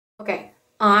Okay,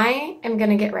 I am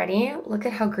gonna get ready. Look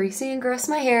at how greasy and gross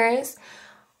my hair is.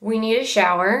 We need a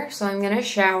shower, so I'm gonna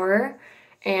shower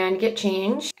and get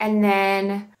changed. And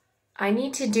then I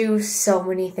need to do so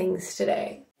many things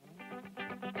today.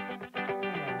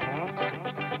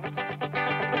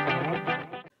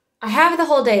 I have the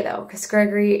whole day though, because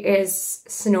Gregory is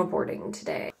snowboarding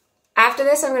today. After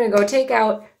this, I'm gonna go take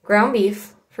out ground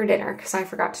beef for dinner, because I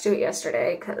forgot to do it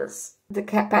yesterday, because the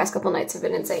past couple nights have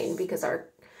been insane because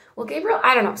well, Gabriel,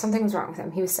 I don't know, something was wrong with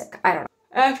him. He was sick, I don't know.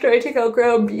 After I take out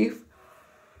ground beef,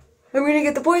 I'm gonna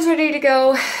get the boys ready to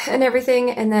go and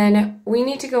everything, and then we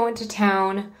need to go into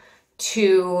town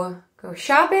to go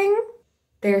shopping.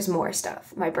 There's more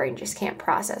stuff. My brain just can't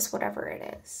process whatever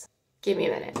it is. Give me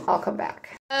a minute, I'll come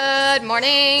back. Good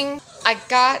morning. I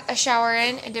got a shower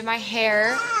in and did my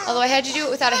hair, although I had to do it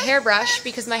without a hairbrush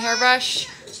because my hairbrush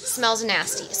smells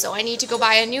nasty. So I need to go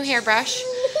buy a new hairbrush.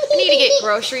 I need to get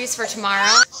groceries for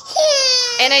tomorrow.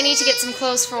 And I need to get some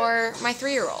clothes for my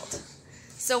 3-year-old.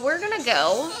 So we're gonna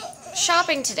go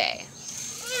shopping today.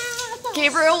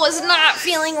 Gabriel was not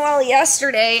feeling well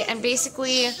yesterday and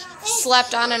basically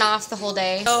slept on and off the whole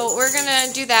day. So we're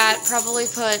gonna do that, probably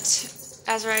put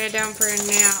Azariah down for a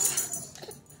nap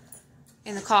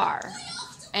in the car.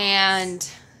 And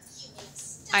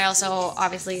I also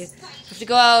obviously have to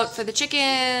go out for the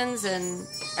chickens and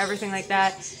everything like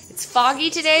that. It's foggy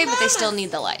today, but they still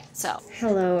need the light, so.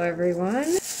 Hello everyone.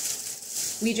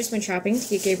 We just went shopping to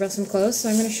get Gabriel some clothes, so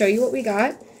I'm going to show you what we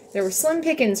got. There were slim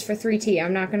pickings for 3T,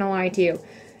 I'm not going to lie to you.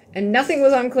 And nothing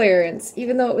was on clearance,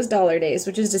 even though it was dollar days,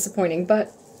 which is disappointing,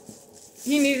 but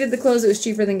he needed the clothes. It was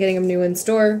cheaper than getting them new in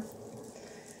store.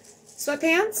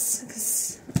 Sweatpants,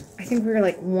 because I think we were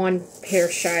like one pair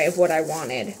shy of what I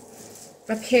wanted.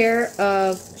 A pair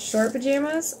of short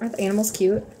pajamas. Aren't the animals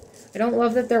cute? I don't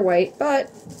love that they're white, but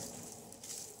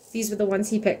these were the ones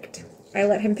he picked. I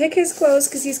let him pick his clothes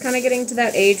because he's kind of getting to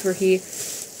that age where he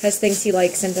has things he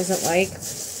likes and doesn't like.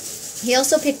 He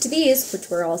also picked these, which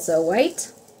were also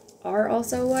white.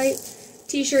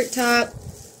 T-shirt, top,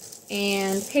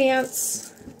 and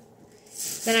pants.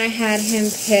 Then I had him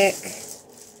pick,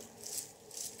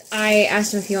 I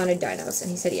asked him if he wanted dinos,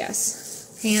 and he said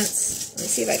yes. Pants. Let me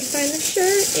see if I can find the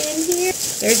shirt in here.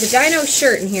 There's a dino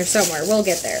shirt in here somewhere. We'll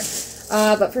get there.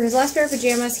 But for his last pair of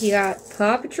pajamas, he got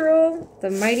Paw Patrol, the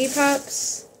Mighty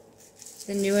Pups,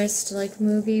 the newest, like,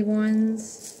 movie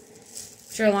ones,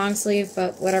 which are long sleeve,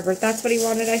 but whatever. If that's what he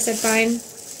wanted, I said fine.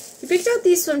 He picked out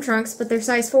these swim trunks, but they're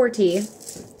size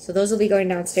 4T, so those will be going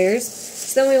downstairs.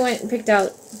 So then we went and picked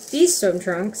out these swim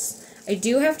trunks. I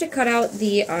do have to cut out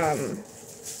the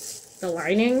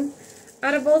lining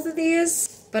out of both of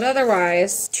these, but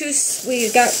otherwise, we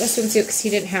got a swimsuit because he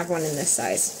didn't have one in this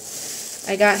size.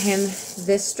 I got him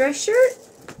this dress shirt,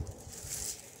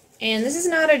 and this is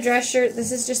not a dress shirt,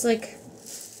 this is just like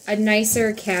a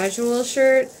nicer casual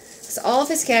shirt, because all of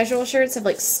his casual shirts have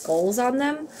like skulls on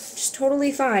them, which is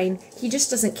totally fine. He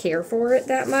just doesn't care for it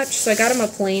that much, so I got him a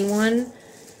plain one.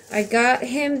 I got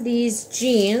him these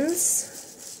jeans,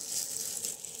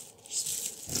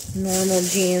 normal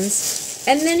jeans,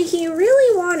 and then he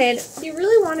really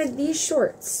wanted these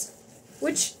shorts,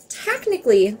 which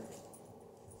technically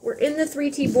were in the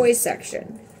 3T boys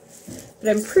section, but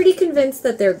I'm pretty convinced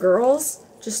that they're girls,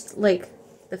 just like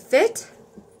the fit,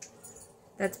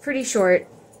 that's pretty short,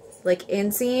 like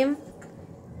inseam,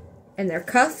 and they're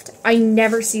cuffed. I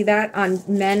never see that on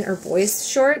men or boys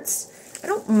shorts. I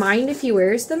don't mind if he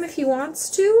wears them if he wants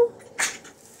to,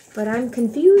 but I'm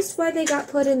confused why they got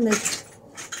put in the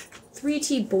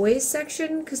 3T boys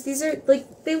section, because these are,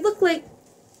 like, they look like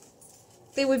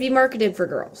they would be marketed for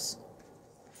girls.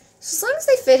 So as long as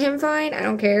they fit him fine, I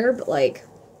don't care, but, like,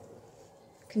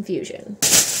 confusion.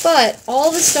 But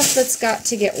all the stuff that's got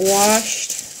to get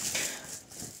washed,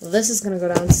 well, this is going to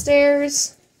go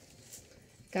downstairs.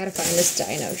 Gotta find this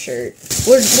dino shirt.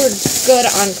 We're good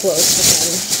on clothes for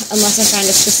him, unless I find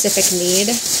a specific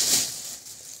need.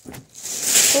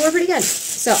 But we're pretty good.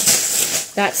 So,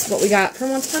 that's what we got from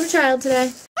Once Upon a Child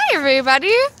today. Hi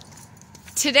everybody!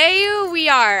 Today we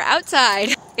are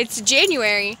outside. It's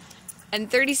January and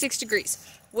 36 degrees,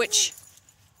 which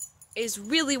is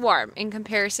really warm in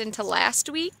comparison to last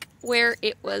week where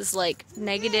it was like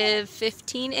negative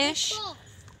 15-ish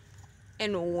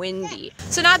and windy.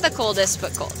 So not the coldest,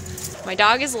 but cold. My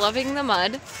dog is loving the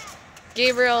mud.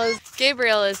 Gabriel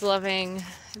is loving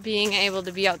being able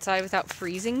to be outside without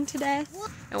freezing today.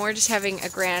 And we're just having a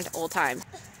grand old time.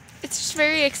 It's just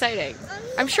very exciting.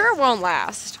 I'm sure it won't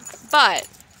last, but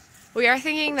we are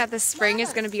thinking that the spring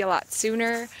is going to be a lot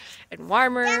sooner and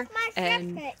warmer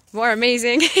and more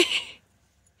amazing.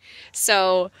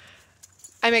 So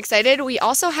I'm excited. We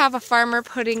also have a farmer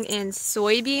putting in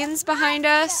soybeans behind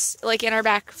us, like in our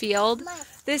back field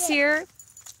this year,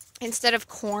 instead of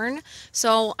corn.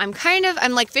 So I'm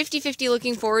like 50-50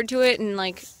 looking forward to it and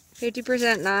like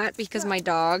 50% not because my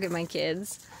dog and my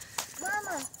kids.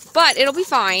 But it'll be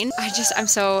fine. I'm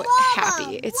so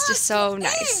happy. It's just so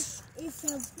nice.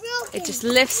 It just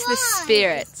lifts the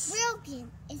spirits.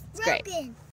 It's great.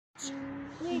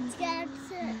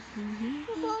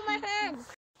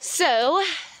 So,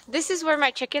 this is where my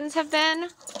chickens have been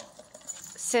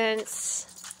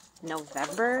since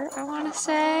November, I want to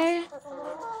say.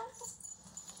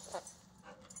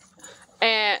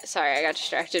 And sorry, I got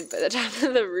distracted by the top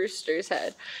of the rooster's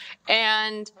head.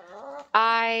 And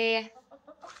I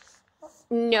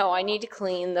need to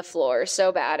clean the floor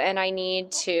so bad, and I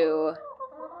need to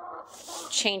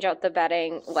change out the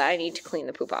bedding. Well, I need to clean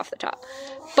the poop off the top.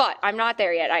 But I'm not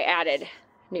there yet. I added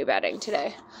new bedding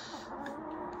today.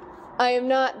 I am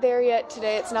not there yet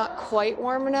today. It's not quite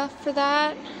warm enough for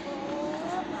that.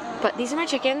 But these are my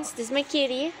chickens. This is my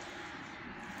kitty.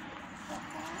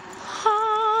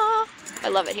 I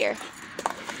love it here.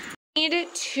 I need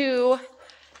to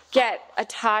get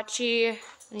Itachi.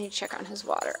 I need to check on his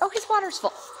water. Oh, his water's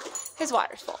full. His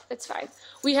water's full. It's fine.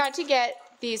 We had to get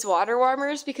these water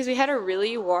warmers because we had a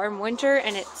really warm winter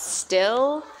and it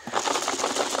still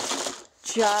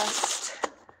just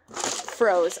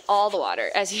froze all the water.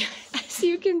 As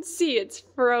you can see, it's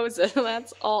frozen.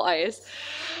 That's all ice.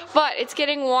 But it's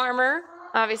getting warmer,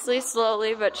 obviously,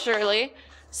 slowly but surely.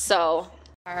 So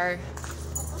are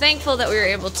thankful that we were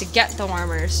able to get the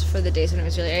warmers for the days when it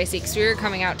was really icy, because we were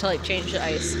coming out to like change the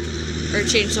ice or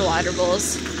change the water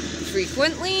bowls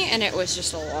frequently, and it was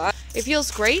just a lot. It feels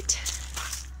great.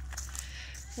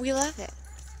 We love it.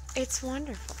 It's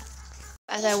wonderful.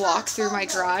 As I walk through my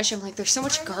garage, I'm like, there's so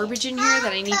much garbage in here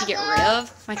that I need to get rid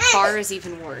of. My car is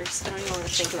even worse. I don't even want to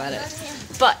think about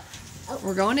it. But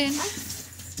we're going in.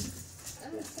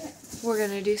 We're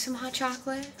going to do some hot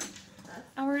chocolate,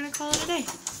 and we're going to call it a day.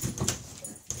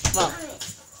 Well,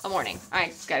 a morning.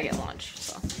 I gotta get lunch,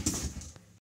 so.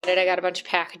 I got a bunch of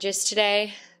packages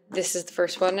today. This is the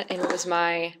first one, and it was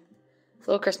my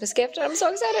little Christmas gift, and I'm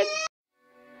so excited.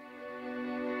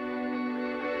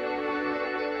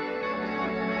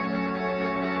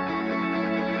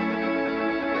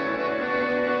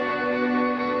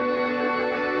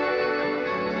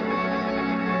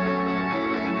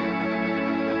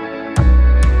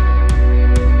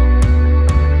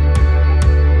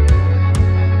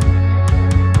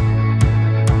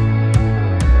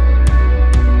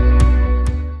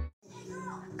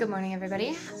 Good morning,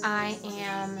 everybody. I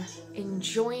am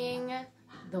enjoying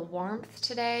the warmth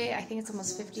today. I think it's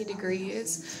almost 50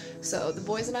 degrees. So the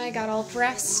boys and I got all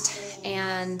dressed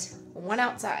and went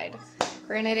outside.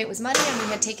 Granted, it was muddy and we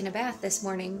had taken a bath this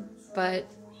morning, but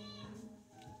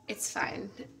it's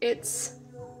fine. It's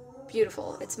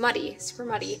beautiful. It's muddy, super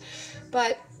muddy,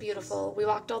 but beautiful. We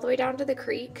walked all the way down to the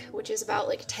creek, which is about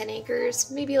like 10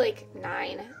 acres, maybe like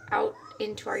 9, out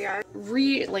into our yard.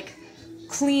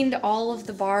 Cleaned all of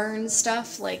the barn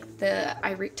stuff, like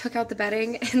I took out the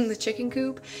bedding in the chicken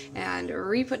coop and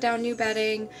re-put down new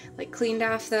bedding, like cleaned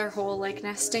off their whole like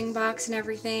nesting box and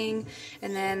everything,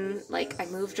 and then like I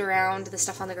moved around the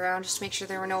stuff on the ground just to make sure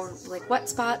there were no like wet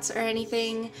spots or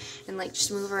anything, and like just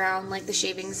move around like the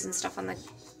shavings and stuff on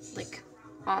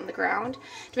the ground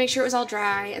to make sure it was all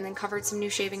dry, and then covered some new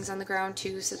shavings on the ground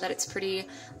too so that it's pretty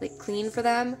like clean for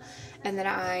them. And then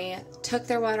I took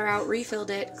their water out,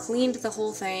 refilled it, cleaned the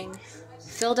whole thing,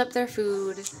 filled up their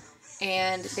food,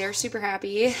 and they're super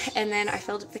happy. And then I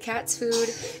filled up the cat's food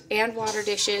and water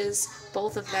dishes,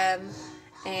 both of them,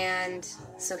 and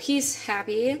so he's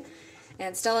happy.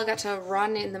 And Stella got to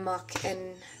run in the muck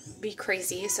and be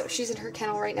crazy, so she's in her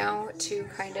kennel right now to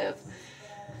kind of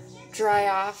dry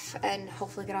off and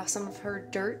hopefully get off some of her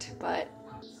dirt. But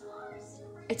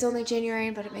it's only January,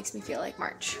 but it makes me feel like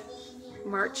March,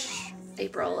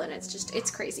 April, and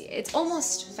it's crazy. It's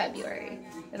almost February.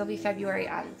 It'll be February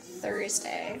on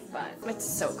Thursday, but it's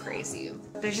so crazy.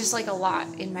 There's just like a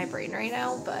lot in my brain right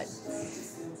now, but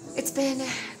it's been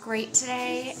great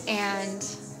today, and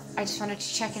I just wanted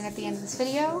to check in at the end of this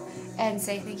video and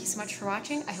say thank you so much for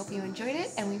watching. I hope you enjoyed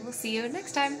it, and we will see you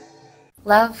next time.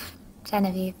 Love,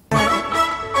 Genevieve.